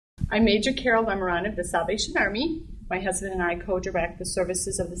I'm Major Carol Lemeron of the Salvation Army. My husband and I co-direct the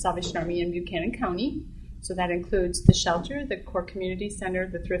services of the Salvation Army in Buchanan County. So that includes the shelter, the core community center,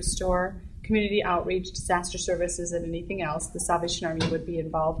 the thrift store, community outreach, disaster services, and anything else the Salvation Army would be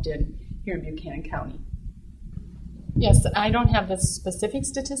involved in here in Buchanan County. Yes, I don't have the specific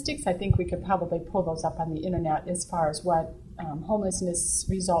statistics. I think we could probably pull those up on the internet as far as what homelessness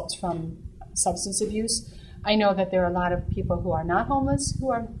results from substance abuse. I know that there are a lot of people who are not homeless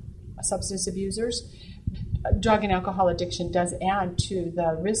who are substance abusers. Drug and alcohol addiction does add to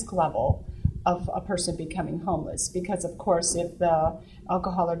the risk level of a person becoming homeless because, of course, if the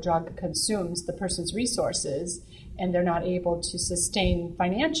alcohol or drug consumes the person's resources and they're not able to sustain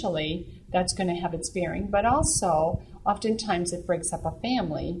financially, that's going to have its bearing. But also, oftentimes it breaks up a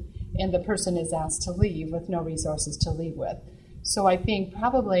family and the person is asked to leave with no resources to leave with. So I'm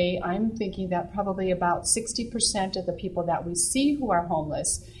thinking that probably about 60% of the people that we see who are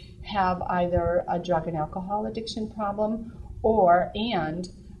homeless have either a drug and alcohol addiction problem and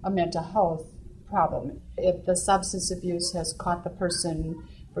a mental health problem. If the substance abuse has caught the person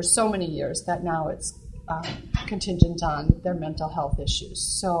for so many years that now it's contingent on their mental health issues.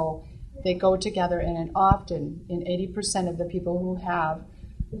 So they go together, and often in 80% of the people who have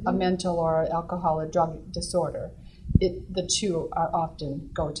a mental or alcohol or drug disorder, the two are often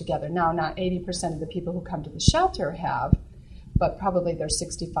go together. Now, not 80% of the people who come to the shelter have, but probably there's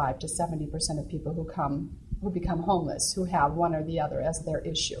 65 to 70% of people who become homeless who have one or the other as their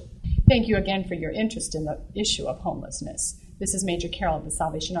issue. Thank you again for your interest in the issue of homelessness. This is Major Carol of the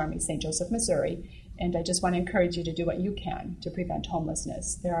Salvation Army, St. Joseph, Missouri, and I just want to encourage you to do what you can to prevent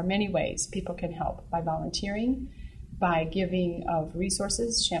homelessness. There are many ways people can help: by volunteering, by giving of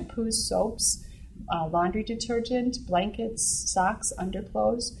resources, shampoos, soaps, laundry detergent, blankets, socks,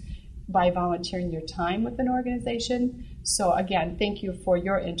 underclothes, by volunteering your time with an organization. So again, thank you for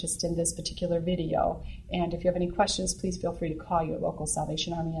your interest in this particular video. And if you have any questions, please feel free to call your local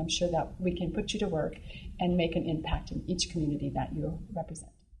Salvation Army. I'm sure that we can put you to work and make an impact in each community that you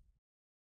represent.